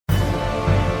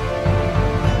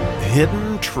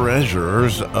hidden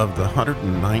treasures of the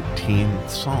 119th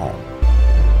Psalm.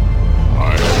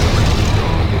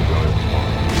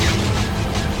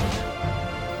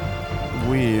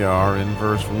 We are in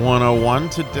verse 101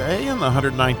 today in the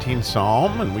 119th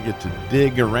Psalm, and we get to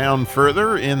dig around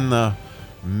further in the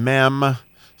Mem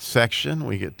section.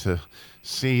 We get to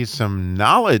see some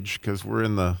knowledge because we're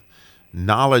in the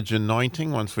knowledge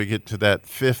anointing once we get to that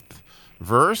fifth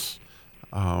verse.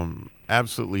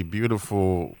 Absolutely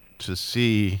beautiful to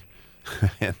see.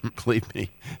 And believe me,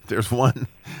 there's one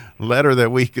letter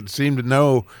that we could seem to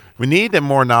know we need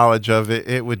more knowledge of,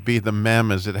 it would be the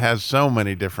Mem, as it has so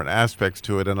many different aspects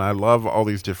to it. And I love all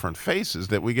these different faces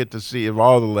that we get to see of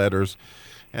all the letters.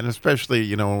 And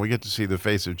especially, when we get to see the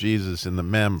face of Jesus in the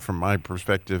Mem, from my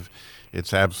perspective,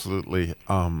 it's absolutely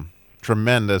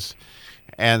tremendous.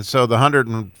 And so the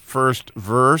 101st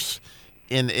verse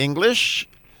in English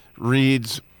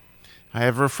reads, I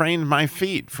have refrained my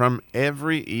feet from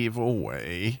every evil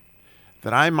way,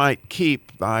 that I might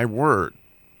keep thy word.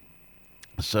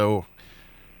 So,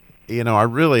 I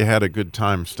really had a good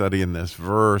time studying this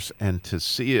verse, and to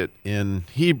see it in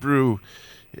Hebrew,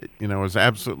 is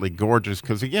absolutely gorgeous.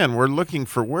 Because again, we're looking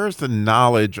for where's the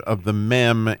knowledge of the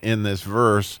Mem in this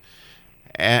verse.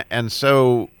 And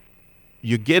so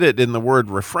you get it in the word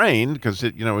refrained, because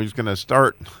he's going to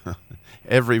start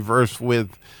every verse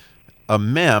with a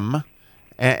Mem.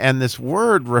 And this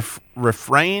word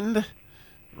refrained,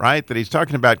 right, that he's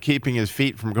talking about keeping his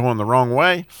feet from going the wrong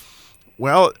way.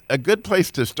 Well, a good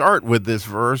place to start with this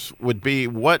verse would be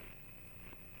what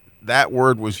that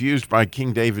word was used by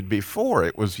King David before.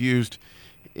 It was used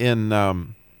in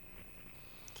 1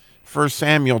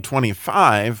 Samuel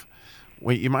 25.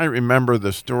 You might remember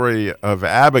the story of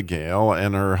Abigail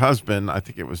and her husband, I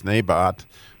think it was Naboth,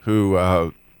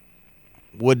 who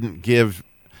wouldn't give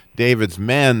David's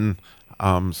men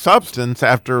substance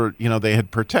after, they had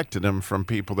protected him from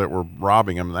people that were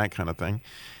robbing him and that kind of thing.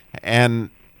 And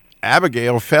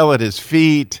Abigail fell at his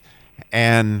feet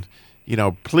and,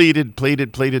 pleaded,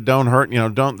 don't hurt,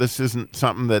 this isn't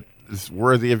something that is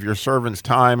worthy of your servant's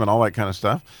time and all that kind of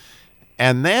stuff.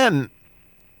 And then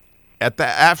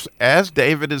as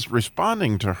David is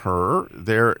responding to her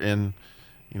there in,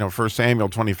 1 Samuel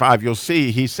 25, you'll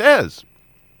see he says,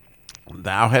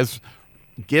 thou hast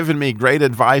given me great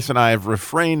advice, and I have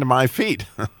refrained my feet.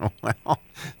 Well,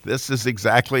 this is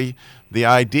exactly the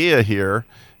idea here,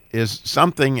 is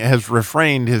something has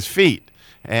refrained his feet.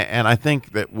 And I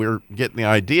think that we're getting the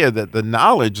idea that the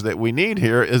knowledge that we need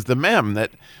here is the Mem.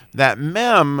 That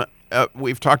Mem,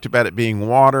 we've talked about it being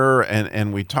water,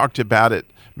 and we talked about it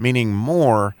meaning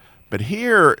more. But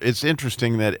here it's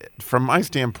interesting that from my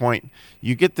standpoint,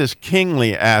 you get this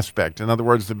kingly aspect. In other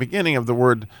words, the beginning of the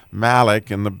word Malik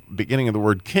and the beginning of the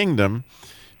word kingdom,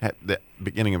 the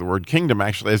beginning of the word kingdom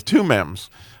actually has two Mems.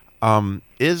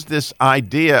 Is this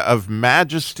idea of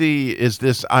majesty, is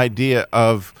this idea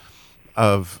of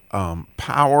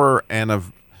power and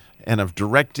of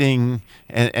directing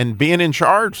and being in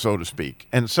charge, so to speak.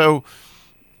 And so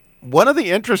one of the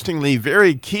interestingly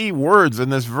very key words in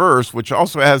this verse, which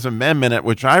also has a Mem in it,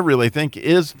 which I really think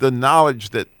is the knowledge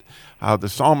that the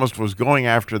psalmist was going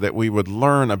after, that we would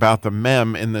learn about the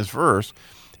Mem in this verse,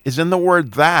 is in the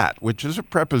word that, which is a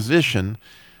preposition,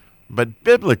 but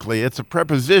biblically it's a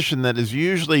preposition that is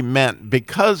usually meant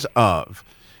because of.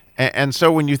 And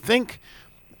so when you think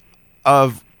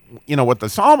of, what the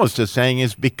psalmist is saying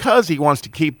is because he wants to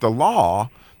keep the law,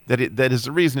 that is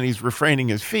the reason he's refraining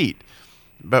his feet.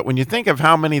 But when you think of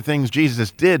how many things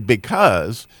Jesus did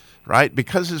because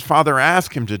his Father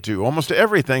asked him to do, almost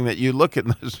everything that you look at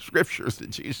in the scriptures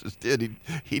that Jesus did,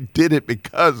 he did it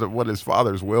because of what his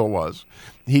Father's will was.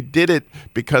 He did it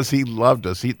because he loved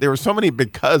us. There were so many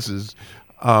becauses.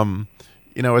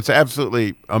 It's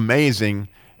absolutely amazing.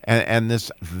 And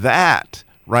that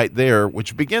right there,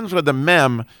 which begins with the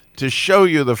Mem to show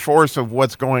you the force of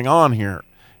what's going on here.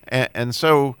 And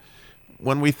so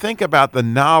when we think about the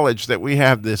knowledge that we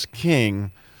have this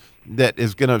king that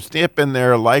is going to step in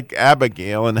there like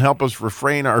Abigail and help us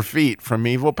refrain our feet from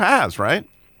evil paths, right?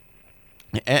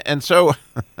 And so,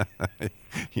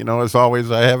 as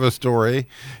always, I have a story,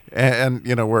 and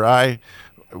where I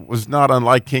was not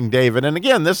unlike King David. And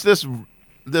again,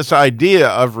 this idea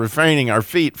of refraining our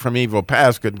feet from evil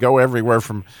paths could go everywhere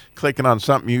from clicking on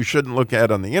something you shouldn't look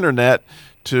at on the internet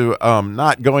to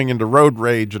not going into road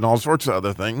rage and all sorts of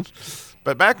other things.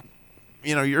 But back,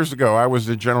 years ago, I was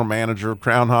the general manager of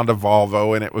Crown Honda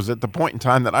Volvo, and it was at the point in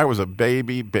time that I was a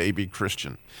baby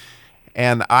Christian.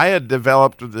 And I had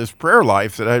developed this prayer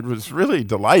life that I was really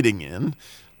delighting in,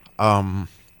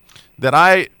 that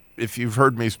I if you've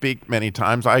heard me speak many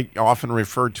times, I often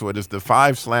refer to it as the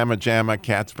 5 Slamma Jamma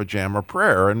Cat's Pajama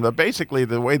Prayer. And basically,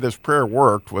 the way this prayer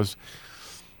worked was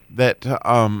that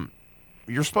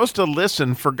you're supposed to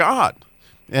listen for God.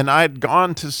 And I'd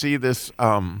gone to see this,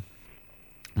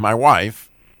 my wife,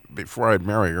 before I'd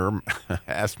marry her,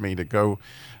 asked me to go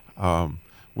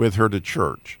with her to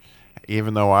church,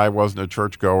 even though I wasn't a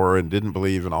churchgoer and didn't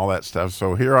believe in all that stuff.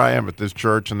 So here I am at this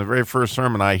church, and the very first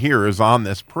sermon I hear is on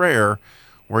this prayer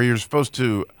where you're supposed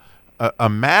to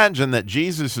imagine that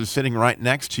Jesus is sitting right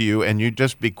next to you, and you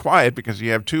just be quiet because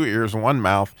you have 2 ears and 1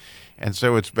 mouth, and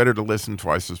so it's better to listen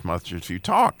twice as much as you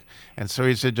talk. And so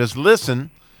he said, just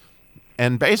listen,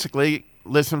 and basically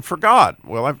listen for God.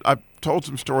 Well, I've told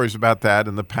some stories about that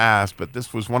in the past, but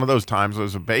this was one of those times I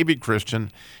was a baby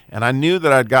Christian, and I knew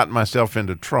that I'd gotten myself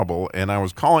into trouble, and I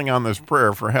was calling on this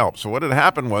prayer for help. So what had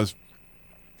happened was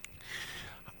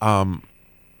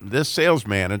this sales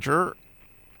manager,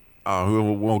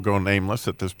 who will go nameless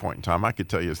at this point in time, I could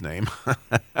tell you his name.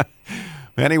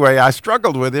 Anyway, I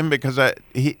struggled with him because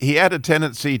he had a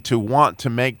tendency to want to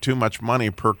make too much money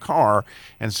per car.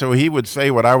 And so he would say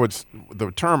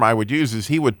the term I would use is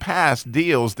he would pass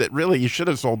deals that really you should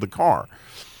have sold the car.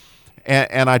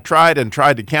 And I tried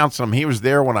to counsel him. He was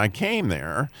there when I came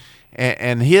there.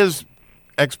 And his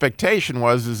expectation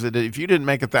was that if you didn't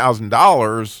make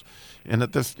 $1,000, and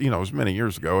at this, it was many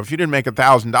years ago, if you didn't make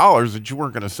 $1,000 that you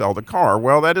weren't going to sell the car.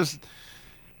 Well,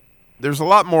 there's a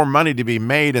lot more money to be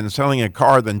made in selling a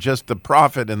car than just the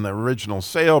profit in the original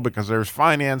sale, because there's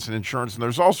finance and insurance, and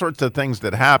there's all sorts of things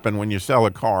that happen when you sell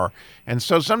a car. And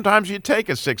so sometimes you take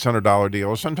a $600 deal,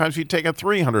 or sometimes you take a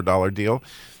 $300 deal.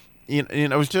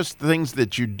 It's just things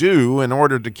that you do in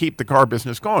order to keep the car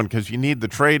business going, because you need the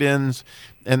trade-ins,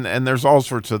 and there's all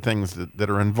sorts of things that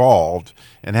are involved.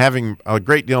 And having a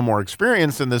great deal more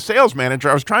experience than the sales manager,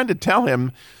 I was trying to tell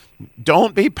him,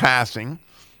 don't be passing,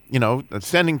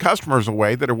 sending customers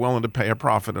away that are willing to pay a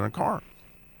profit in a car.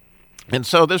 And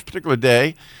so this particular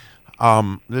day,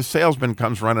 this salesman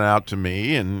comes running out to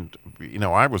me, and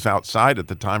I was outside at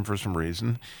the time for some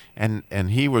reason,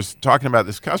 and he was talking about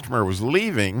this customer was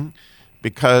leaving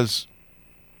because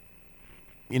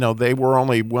they were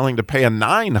only willing to pay a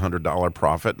 $900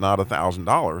 profit, not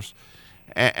 $1,000,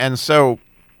 and so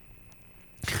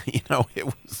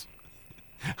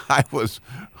I was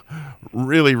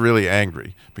really, really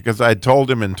angry because I told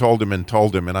him. And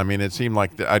I mean, it seemed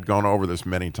like I'd gone over this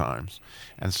many times.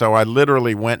 And so I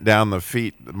literally went down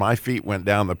my feet went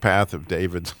down the path of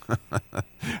David's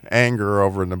anger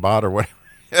over Naboth or whatever.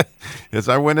 As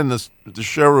I went in the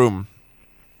showroom,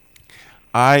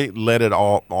 I let it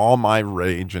all my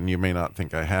rage, and you may not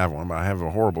think I have one, but I have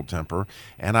a horrible temper,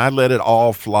 and I let it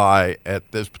all fly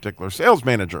at this particular sales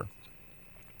manager.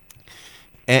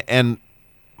 And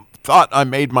thought I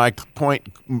made my point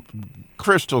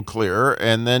crystal clear,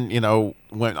 and then,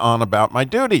 went on about my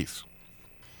duties.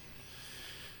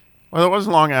 Well, it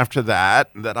wasn't long after that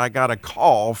I got a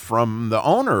call from the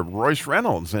owner, Royce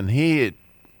Reynolds, and he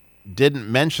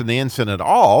didn't mention the incident at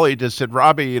all. He just said,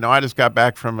 Robbie, I just got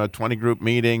back from a 20-group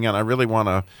meeting, and I really want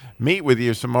to meet with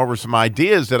you over some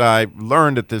ideas that I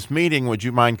learned at this meeting. Would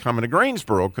you mind coming to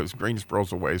Greensboro? Because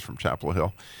Greensboro's a ways from Chapel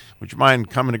Hill. Would you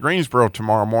mind coming to Greensboro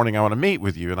tomorrow morning? I want to meet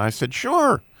with you. And I said,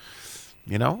 sure.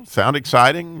 Sound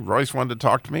exciting. Royce wanted to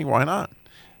talk to me. Why not?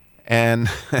 And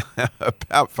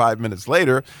about 5 minutes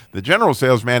later, the general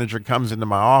sales manager comes into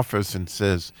my office and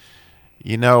says,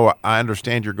 I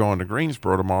understand you're going to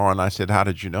Greensboro tomorrow. And I said, how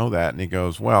did you know that? And he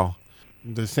goes, well,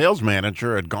 the sales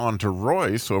manager had gone to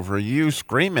Royce over you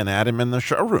screaming at him in the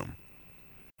showroom.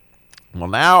 Well,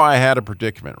 now I had a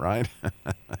predicament, right?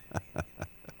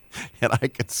 And I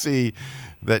could see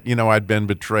that, I'd been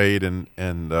betrayed, and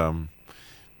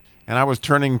I was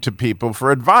turning to people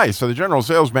for advice. So the general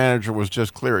sales manager was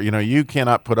just clear. You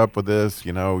cannot put up with this.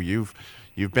 You've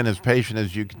been as patient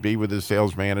as you can be with the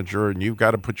sales manager, and you've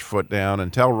got to put your foot down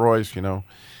and tell Royce,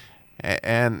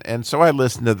 And so I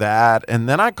listened to that, and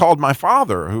then I called my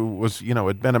father, who was,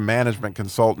 had been a management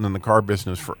consultant in the car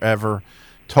business forever,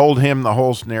 told him the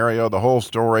whole scenario, the whole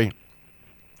story.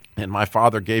 And my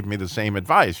father gave me the same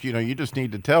advice. You just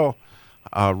need to tell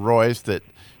Royce that,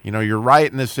 you're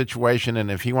right in this situation, and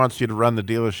if he wants you to run the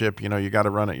dealership, you got to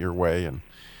run it your way.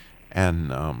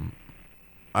 And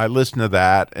I listened to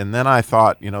that, and then I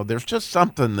thought, there's just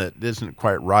something that isn't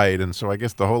quite right. And so I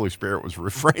guess the Holy Spirit was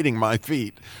refraining my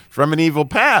feet from an evil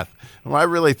path. When I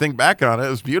really think back on it, it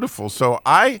was beautiful. So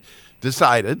I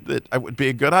decided that it would be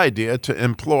a good idea to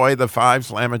employ the 5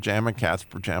 Slamma Jamma Cat's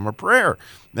Pajama Prayer.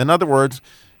 In other words,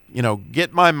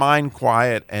 get my mind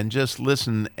quiet and just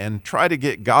listen and try to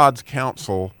get God's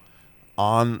counsel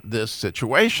on this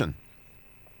situation.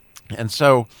 And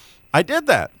so I did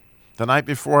that. The night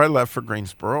before I left for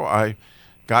Greensboro, I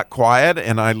got quiet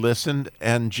and I listened,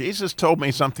 and Jesus told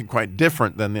me something quite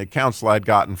different than the counsel I'd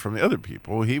gotten from the other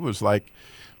people. He was like,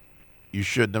 you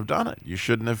shouldn't have done it. You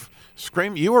shouldn't have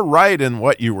screamed. You were right in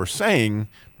what you were saying,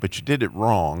 but you did it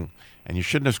wrong, and you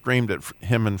shouldn't have screamed at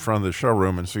him in front of the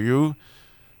showroom. And so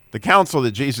the counsel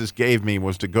that Jesus gave me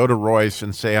was to go to Royce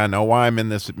and say, I know why I'm in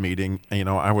this meeting.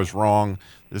 I was wrong.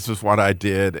 This is what I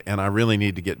did, and I really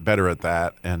need to get better at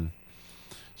that. And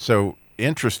so,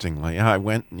 interestingly, I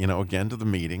went, again to the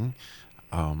meeting.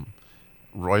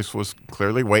 Royce was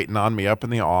clearly waiting on me up in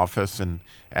the office. And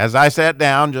as I sat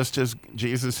down, just as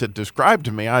Jesus had described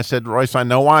to me, I said, Royce, I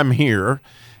know I'm here,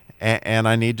 and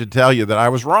I need to tell you that I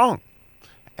was wrong,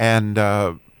 and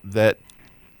that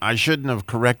I shouldn't have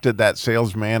corrected that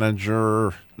sales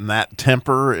manager and that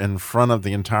temper in front of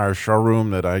the entire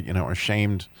showroom, that I,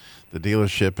 ashamed the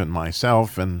dealership and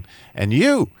myself and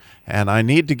you. And I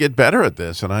need to get better at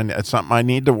this, and it's something I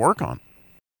need to work on.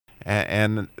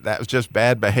 And that was just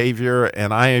bad behavior,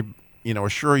 and I,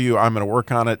 assure you I'm going to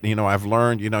work on it. I've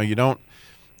learned, you don't,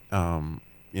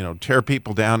 tear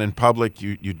people down in public.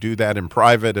 You do that in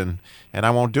private, and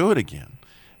I won't do it again.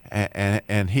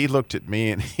 And he looked at me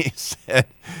and he said,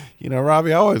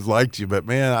 Robbie, I always liked you, but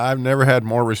man, I've never had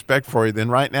more respect for you than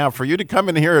right now. For you to come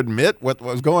in here and admit what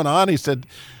was going on, he said,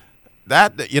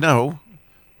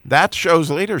 that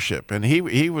shows leadership. And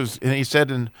he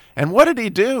said, and what did he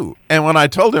do? And when I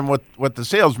told him what the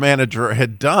sales manager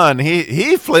had done,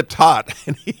 he flipped hot.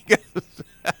 And he goes,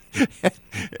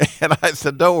 and I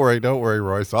said, don't worry,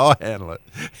 Royce, I'll handle it.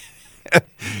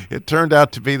 It turned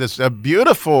out to be a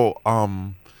beautiful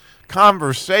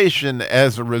conversation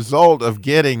as a result of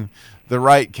getting the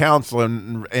right counsel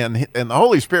and the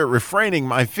Holy Spirit refraining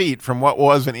my feet from what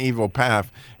was an evil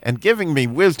path and giving me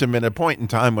wisdom in a point in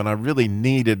time when I really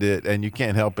needed it. And you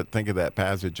can't help but think of that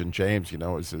passage in James,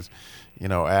 it says,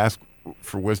 ask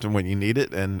for wisdom when you need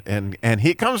it, and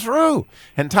he comes through.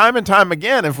 And time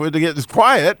again, if we're to get this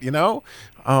quiet,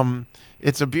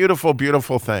 it's a beautiful,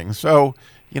 beautiful thing. So,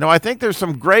 I think there's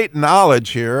some great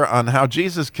knowledge here on how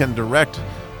Jesus can direct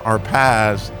our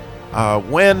paths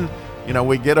when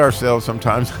we get ourselves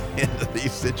sometimes into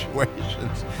these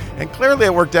situations. And clearly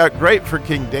it worked out great for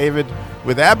King David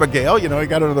with Abigail. He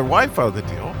got another wife out of the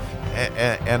deal.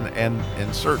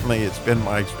 And certainly it's been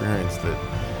my experience that,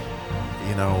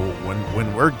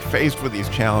 when we're faced with these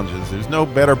challenges, there's no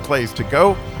better place to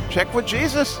go. Check with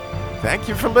Jesus. Thank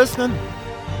you for listening.